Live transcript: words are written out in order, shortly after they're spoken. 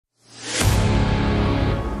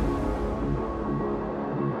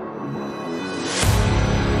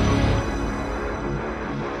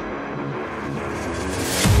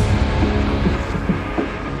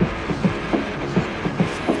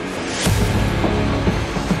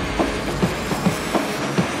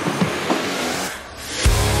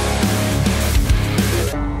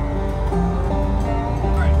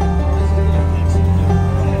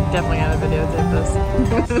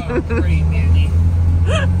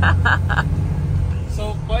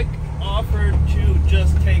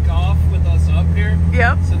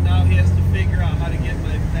Yep. So now he has to figure out how to get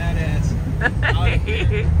my fat ass out of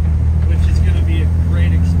here, which is going to be a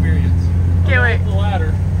great experience. Can't wait. The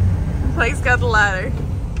ladder. Blake's got the ladder.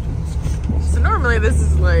 So normally this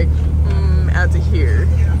is like out to here.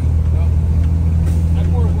 Yeah. Well, I'm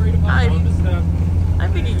more worried about all this stuff. I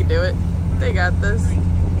think you can do it. They got this.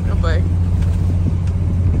 Go Blake.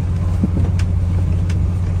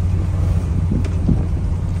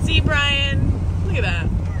 See, Brian? Look at that.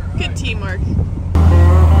 Good teamwork.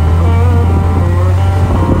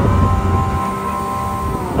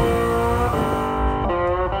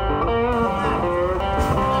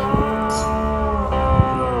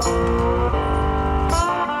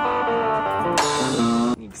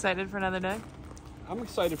 You excited for another day? I'm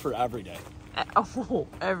excited for every day. Oh,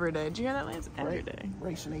 every day. Did you hear that, Lance? Every day.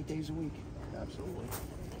 Racing 8 days a week. Absolutely.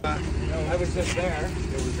 I was just there.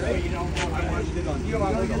 It was great. I watched it on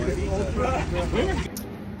YouTube.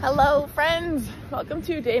 Hello, friends. Welcome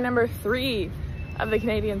to day number 3 of the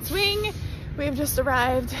Canadian Swing. We've just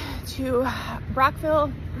arrived to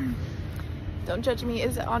Brockville. Don't judge me.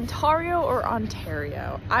 Is it Ontario or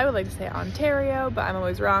Ontario? I would like to say Ontario, but I'm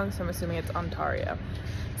always wrong, so I'm assuming it's Ontario.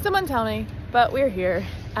 Someone tell me, but we're here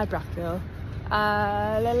at Brockville.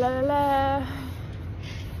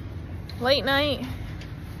 Late night,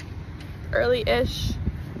 early-ish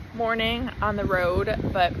morning on the road,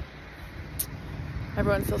 but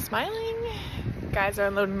everyone's still smiling. Guys are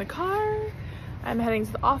unloading the car. I'm heading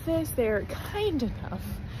to the office. They're kind enough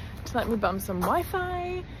to let me bum some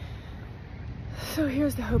Wi-Fi. So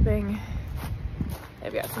here's to hoping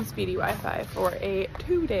I've got some speedy Wi-Fi for a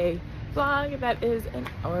 2-day vlog that is an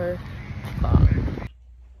hour long.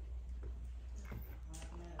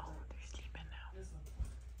 Oh, they're sleeping now.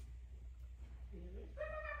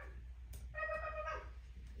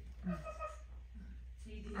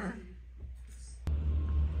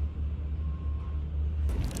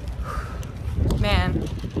 Man,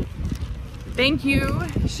 thank you,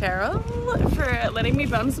 Cheryl, for letting me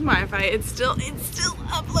bum some Wi-Fi. It's still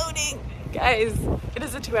uploading. Guys, it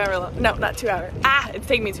is a 2-hour long, no, not 2 hour. It's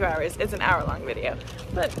taking me 2 hours. It's an hour-long video.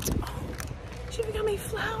 But she got me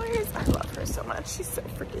flowers. I love her so much. She's so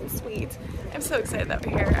freaking sweet. I'm so excited that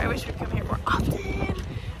we're here. I wish we'd come here more often.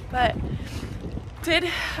 But did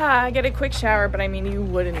get a quick shower, but I mean, you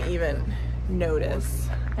wouldn't even notice.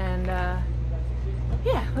 And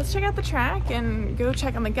yeah, let's check out the track and go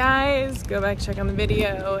check on the guys, go back, check on the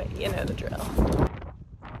video. You know the drill.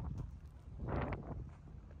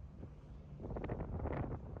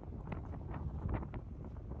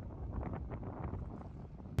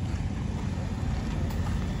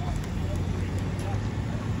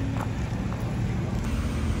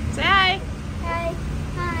 Say hi. Hi.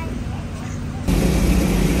 Hi.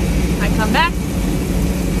 I come back.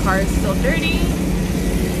 The car is still dirty.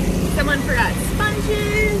 Someone forgot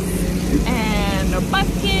sponges and a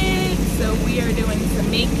bucket, so we are doing some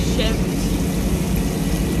makeshift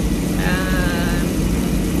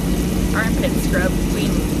armpit scrub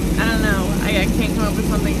clean. I don't know. I can't come up with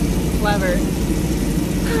something clever.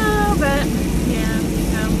 Oh, but yeah,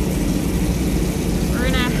 so we're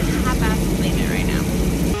gonna half-ass clean it right now.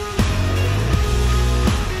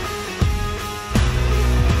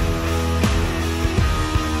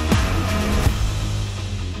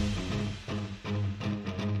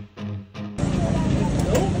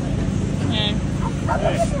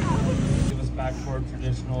 It was back for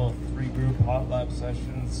traditional 3-group hot lap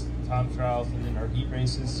sessions, time trials, and then our heat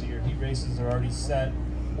races. So your heat races are already set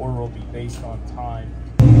or will be based on time.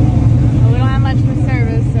 Well, we don't have much for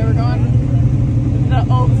service, so we're going the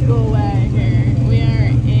old school way here. We are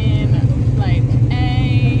in like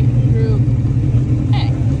A, group A.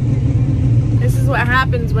 This is what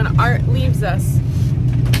happens when Art leaves us.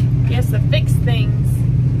 He has to fix things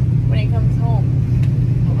when he comes home.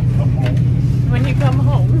 When you come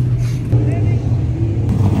home.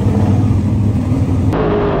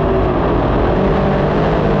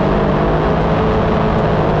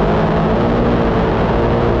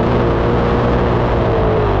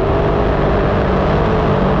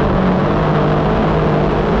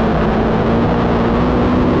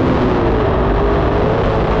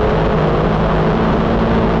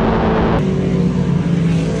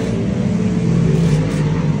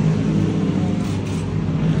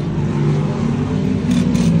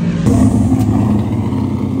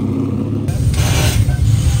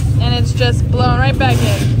 Just blown right back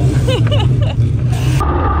in.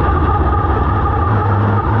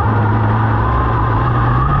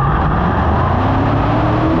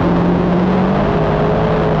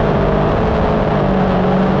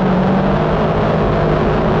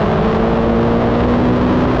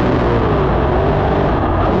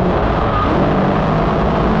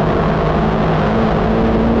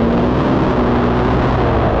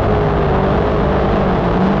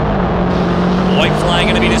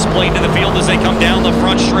 as they come down the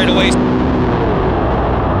front straightaways.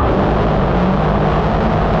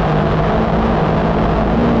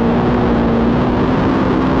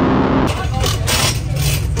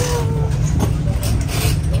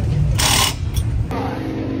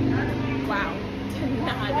 Wow, did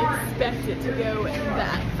not expect it to go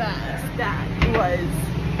that fast. That was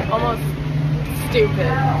almost stupid,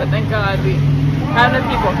 but thank God we had enough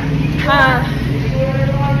people. Time,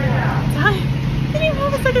 I didn't even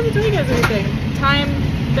have a second to tell you guys anything. Time,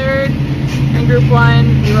 third, in group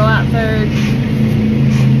one, we roll out third.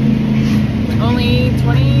 Only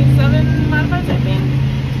 27 modifieds, I think.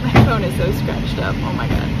 My phone is so scratched up, oh my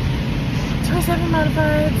God. 27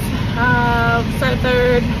 modifieds, start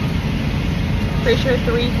third. Pretty sure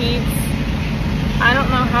 3 heats. I don't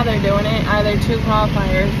know how they're doing it. Either 2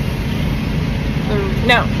 qualifiers.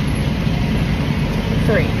 No.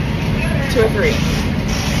 3. 2 or 3.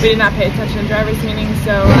 We did not pay attention to driver's meetings,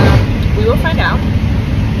 so we will find out.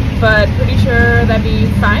 But pretty sure that'd be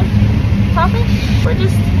 5, probably. We're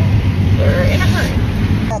in a hurry.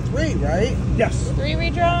 3, right? Yes. 3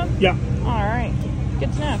 redraw? Yeah. Alright.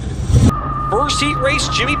 Good to know. First heat race,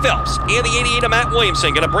 Jimmy Phelps and the 88 of Matt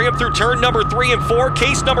Williamson going to bring him through turn number 3 and 4.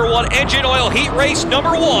 Case number 1, engine oil heat race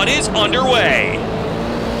number 1 is underway.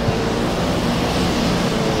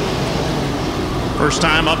 First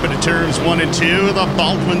time up into turns 1 and 2. The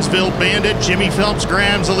Baldwinsville Bandit, Jimmy Phelps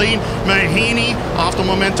grabs the lead. Mahaney, off the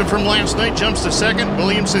momentum from last night, jumps to second.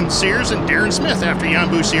 Williamson, Sears, and Darren Smith after Jan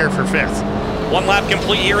Boussier for 5th. 1 lap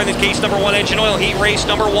complete here in the case number 1 engine oil heat race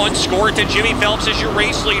number 1. Score it to Jimmy Phelps as your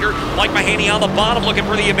race leader. Mike Mahaney on the bottom looking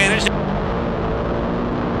for the advantage.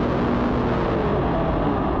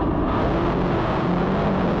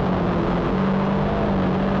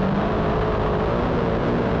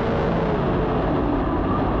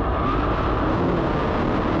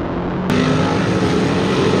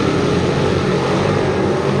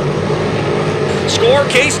 Score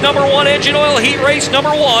case number 1 engine oil heat race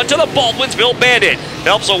number 1 to the Baldwinsville Bandit.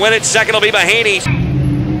 Phelps will win it. Second will be Mahaney.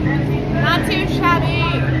 Not too shabby.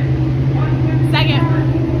 Second,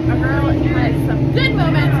 our girl has some good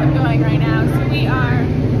momentum going right now, so we are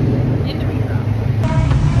in the redraw.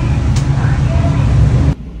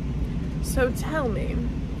 So tell me,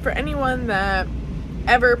 for anyone that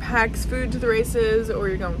ever packs food to the races, or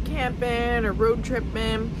you're going camping or road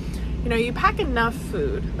tripping, you know, you pack enough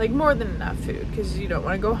food, like more than enough food, because you don't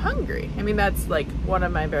want to go hungry. I mean, that's like one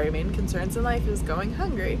of my very main concerns in life, is going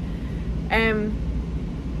hungry. And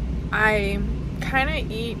I kind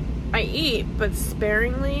of eat, but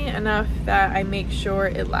sparingly enough that I make sure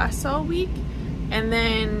it lasts all week. And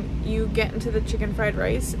then you get into the chicken fried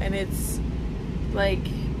rice and it's like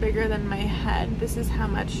bigger than my head. This is how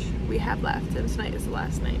much we have left, and tonight is the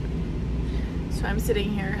last night. So I'm sitting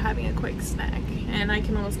here having a quick snack, and I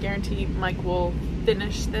can almost guarantee Mike will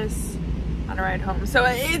finish this on a ride home. So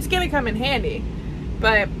it's gonna come in handy,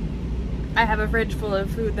 but I have a fridge full of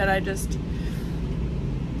food that I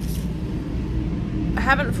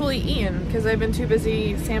haven't fully eaten because I've been too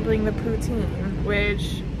busy sampling the poutine,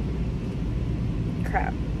 which,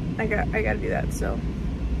 crap, I gotta do that still.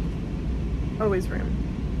 Always room.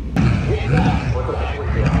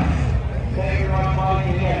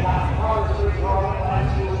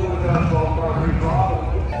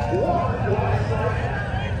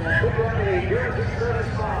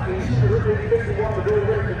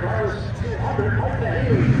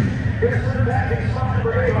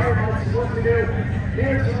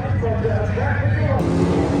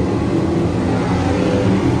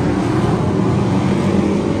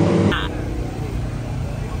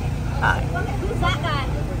 Who's that guy?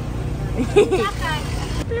 That guy.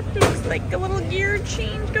 Looks like a little gear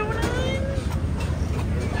change going on.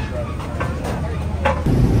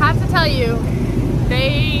 Have to tell you,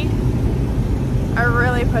 they are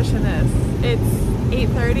really pushing this. It's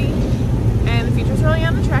 8:30 and the feature's rolling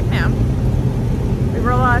on the track now. We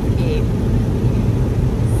roll off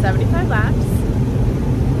 75 laps.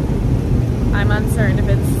 I'm uncertain if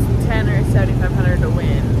it's 10 or 7,500 to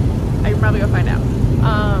win. I can probably go find out.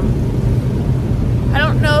 I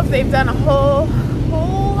don't know if they've done a whole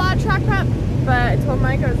lot of track prep, but I told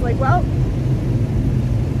Mike, I was like, well,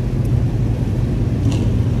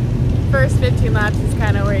 first 15 laps is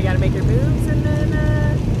kind of where you got to make your moves and then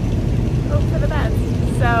hope for the best.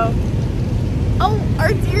 So, oh,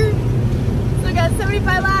 our dear, so we got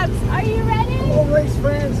 75 laps. Are you ready? All race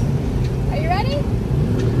fans. Are you ready?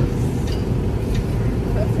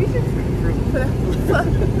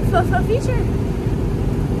 For feature.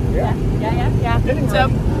 Yeah. So,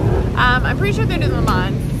 I'm pretty sure they're doing Le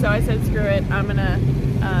Mans, so I said screw it. I'm gonna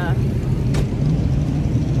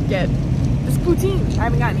get this poutine. I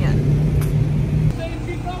haven't gotten yet.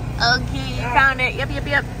 Okay, found it. Yep.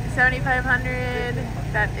 7,500.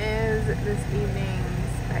 That is this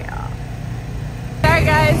evening's payoff. Sorry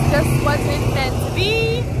guys, just wasn't meant to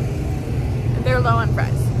be. They're low on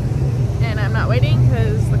fries. And I'm not waiting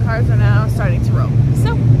because the cars are now starting to roll.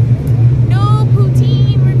 So, no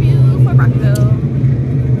poutine review for Brockville.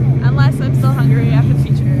 Unless I'm still hungry after the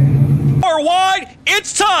feature. Far wide,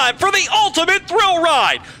 it's time for the ultimate thrill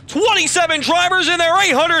ride. 27 drivers in their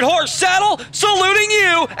 800-horse saddle saluting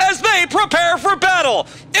you as they prepare for battle.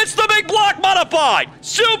 It's the big block modified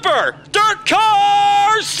Super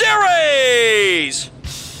DIRTcar Series.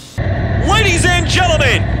 Ladies and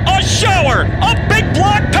gentlemen, a shower of big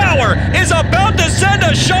block power is about to send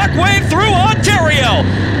a shockwave through Ontario.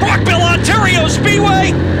 Brockville Ontario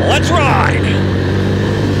Speedway, let's ride.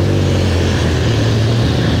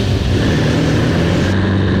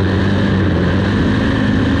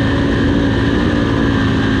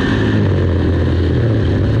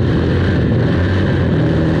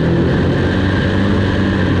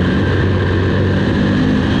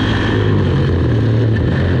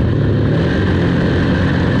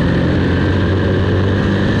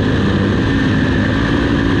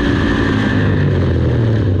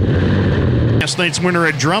 Last night's winner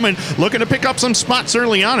at Drummond looking to pick up some spots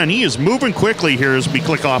early on, and he is moving quickly here as we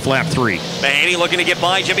click off lap 3. Mahaney looking to get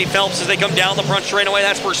by Jimmy Phelps as they come down the front straightaway.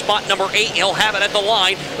 That's for spot number 8. He'll have it at the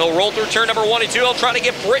line. They'll roll through turn number 1 and 2. He'll try to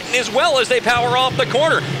get Britton as well as they power off the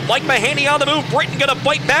corner. Mike Mahaney on the move. Britton going to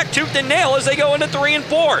bite back tooth and nail as they go into 3 and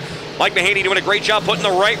 4. Mike Mahaney doing a great job putting the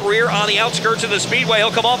right rear on the outskirts of the speedway. He'll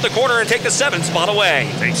come off the corner and take the 7th spot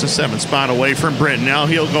away. Takes the 7th spot away from Britton. Now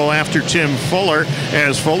he'll go after Tim Fuller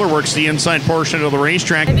as Fuller works the inside portion of the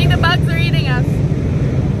racetrack. I think the bugs are eating us.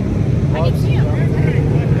 I can see them.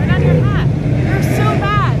 They're on your hat. They're so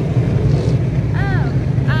bad.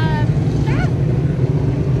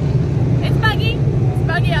 It's buggy. It's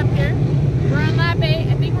buggy up here. We're on lap 8.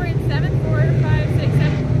 I think we're in 7th, 4, 5, 6,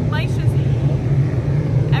 7. Mike's just...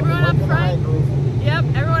 Everyone up front. Yep,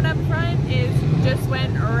 everyone up front just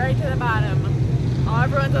went right to the bottom. Oh,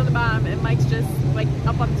 everyone's on the bottom, and Mike's just like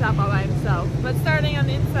up on the top all by himself. But starting on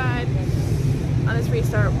the inside, on this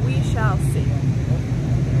restart, we shall see.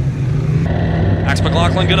 Max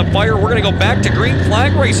McLaughlin going to fire. We're going to go back to green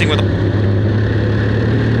flag racing with a...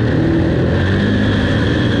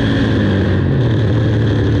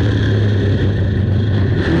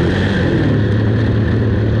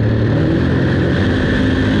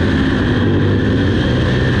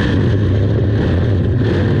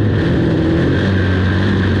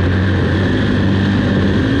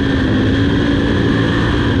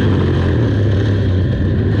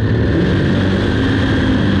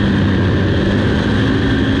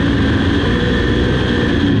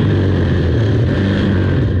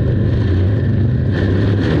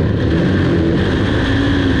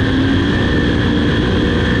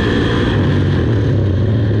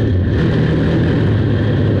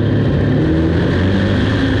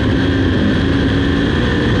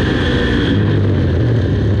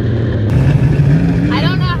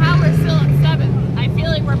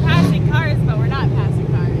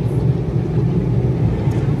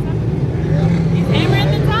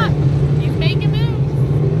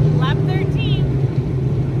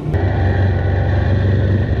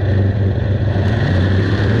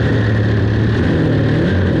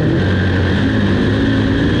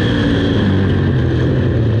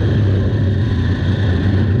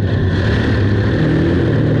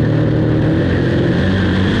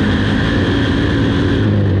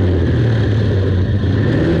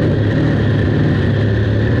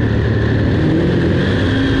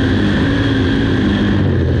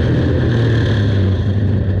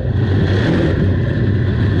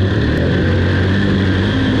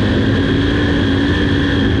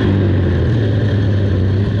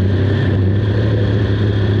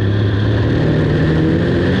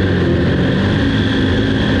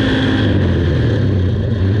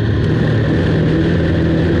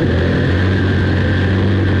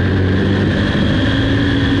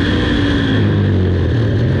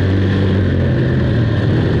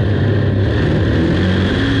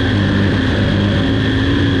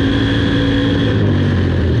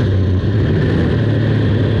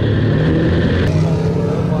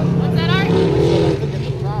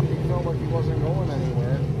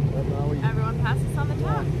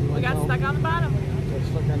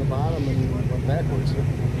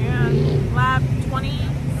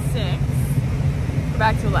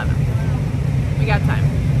 back to 11. We got time.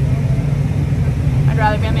 I'd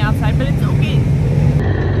rather be on the outside, but it's okay.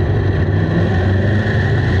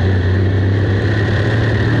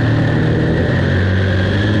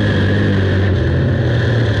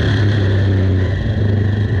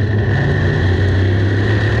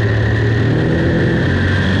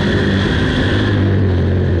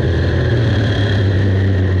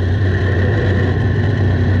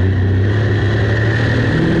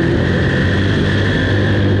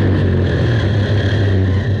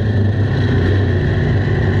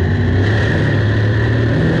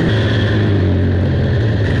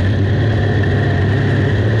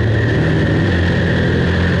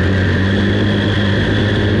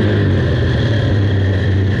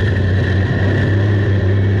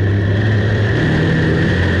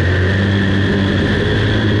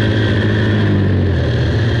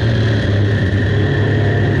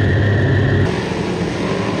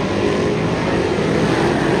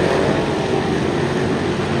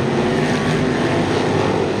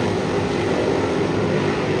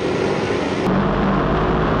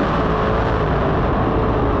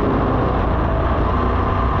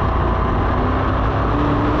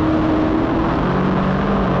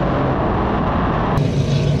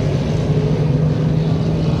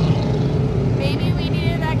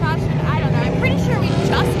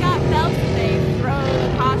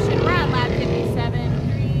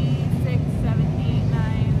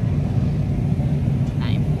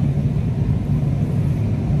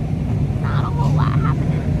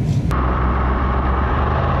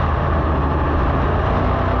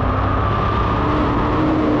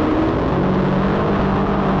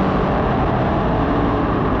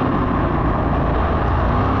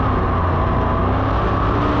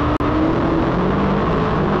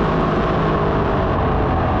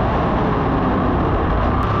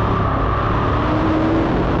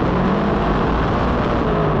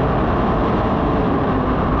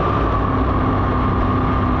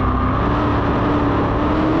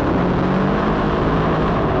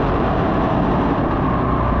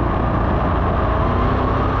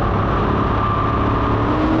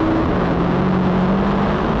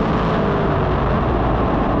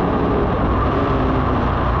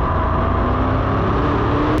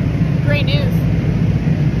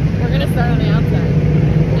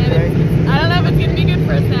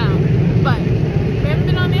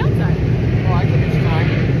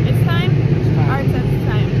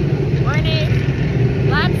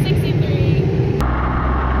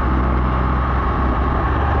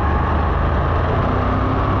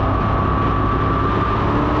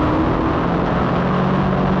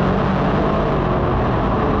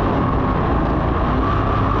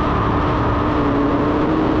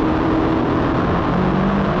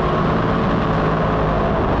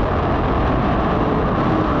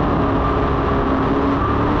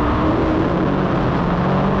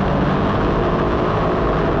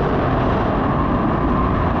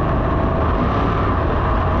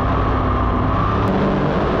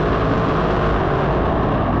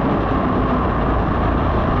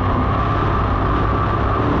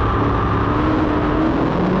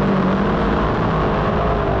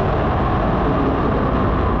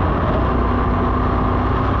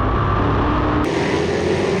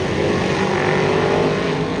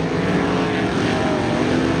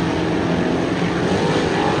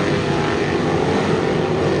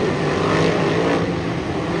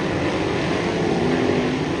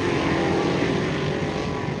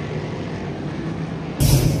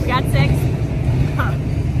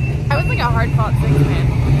 was like a hard fought 6, man.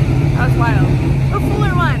 That was wild. Oh,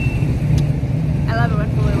 Fuller won. I love it when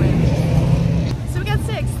Fuller wins. So we got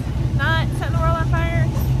 6th. Not setting the world on fire,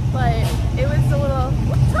 but it was a little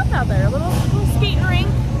tough out there. A little skating rink,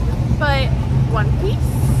 but 1 piece.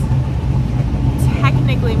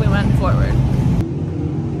 Technically, we went forward.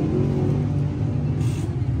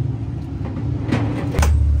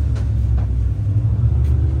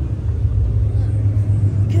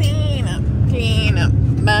 Clean up,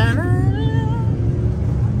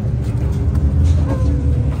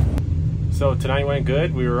 So tonight went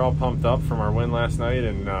good. We were all pumped up from our win last night,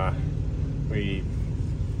 and we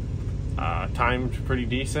timed pretty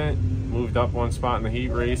decent. Moved up 1 spot in the heat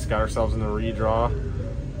race, got ourselves in the redraw,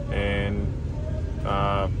 and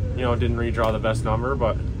you know, didn't redraw the best number,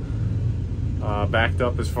 but backed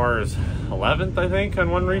up as far as 11th, I think,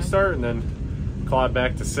 on 1 restart, and then clawed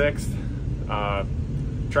back to 6th.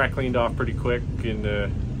 Track cleaned off pretty quick in the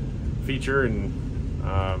feature, and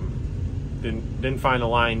didn't find a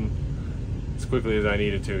line as quickly as I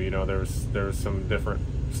needed to. You know, there was some different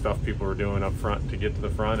stuff people were doing up front to get to the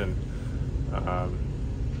front, and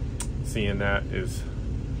seeing that is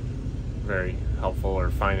very helpful, or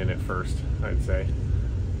finding it first, I'd say.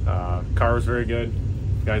 Car was very good.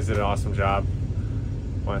 You guys did an awesome job.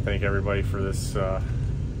 I want to thank everybody for this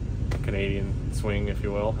Canadian swing, if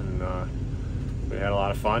you will, and we had a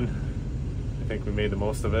lot of fun. I think we made the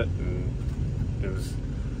most of it, and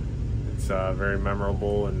it's very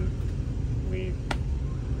memorable, and we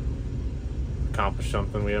accomplished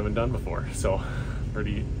something we haven't done before. So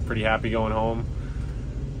pretty happy going home.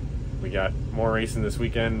 We got more racing this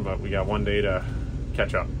weekend, but we got 1 day to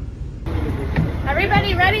catch up.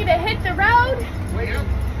 Everybody ready to hit the road?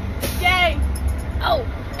 Yay! Oh,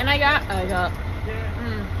 and I got. Oh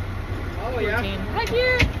yeah. Thank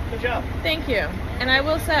you. Good job. Thank you. And I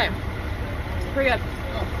will say, pretty good.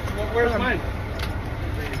 Well, where's mine?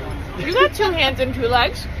 You got 2 hands and 2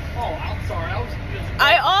 legs. Oh, I'm sorry.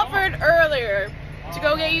 I offered earlier to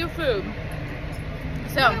go get you food.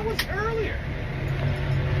 So That was earlier.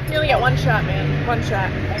 you only get 1 shot, man. 1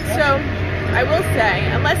 shot. So I will say,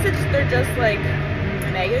 unless they're just like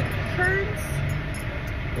mega curds.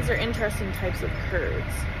 These are interesting types of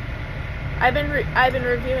curds. I've been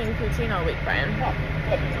reviewing poutine all week, Brian. Oh,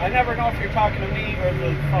 good. I never know if you're talking to me or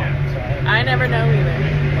the phone. So I never know either.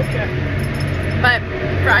 Okay. But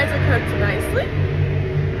fries are cooked nicely.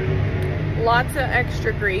 Lots of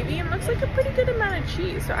extra gravy, and looks like a pretty good amount of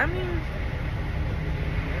cheese. So I mean,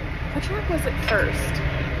 what track was it first?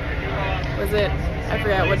 Was it, I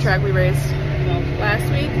forgot what track we raced last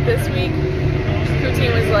week. This week,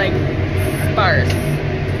 poutine was like sparse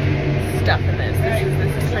stuff in this.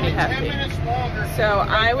 This is pretty hefty. So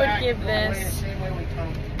I would give this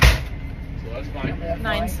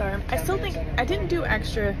 9 star. I still think I didn't do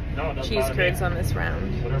extra cheese curds on this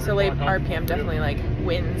round. So late RPM definitely like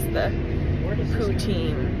wins the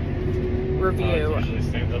poutine review.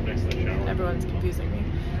 Everyone's confusing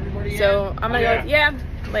me. So I'm gonna go, yeah,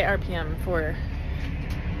 late RPM for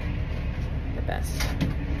the best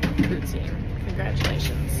poutine.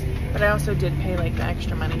 Congratulations. But I also did pay like the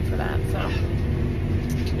extra money for that, so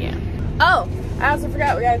yeah. Oh, I also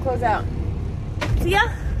forgot, we gotta close out. See ya.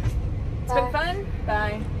 It's been fun.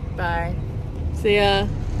 Bye. Bye. See ya.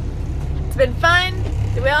 It's been fun.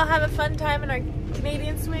 Did we all have a fun time in our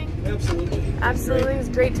Canadian swing? Absolutely. Absolutely. It was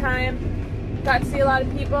a great time. Got to see a lot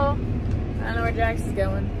of people. I don't know where Jax is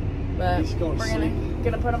going, but we're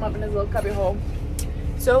gonna put him up in his little cubby hole.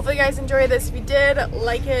 So hopefully you guys enjoyed this. If you did,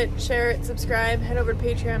 like it, share it, subscribe, head over to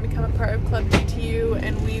Patreon, become a part of Club DTU,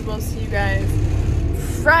 and we will see you guys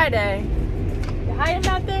Friday. You hiding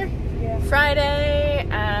out there? Yeah. Friday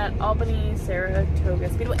at Albany Saratoga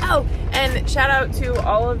Speedway. Oh, and shout out to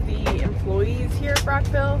all of the employees here at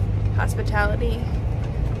Brockville. Hospitality,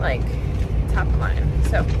 like, top of line.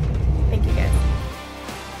 So, thank you guys.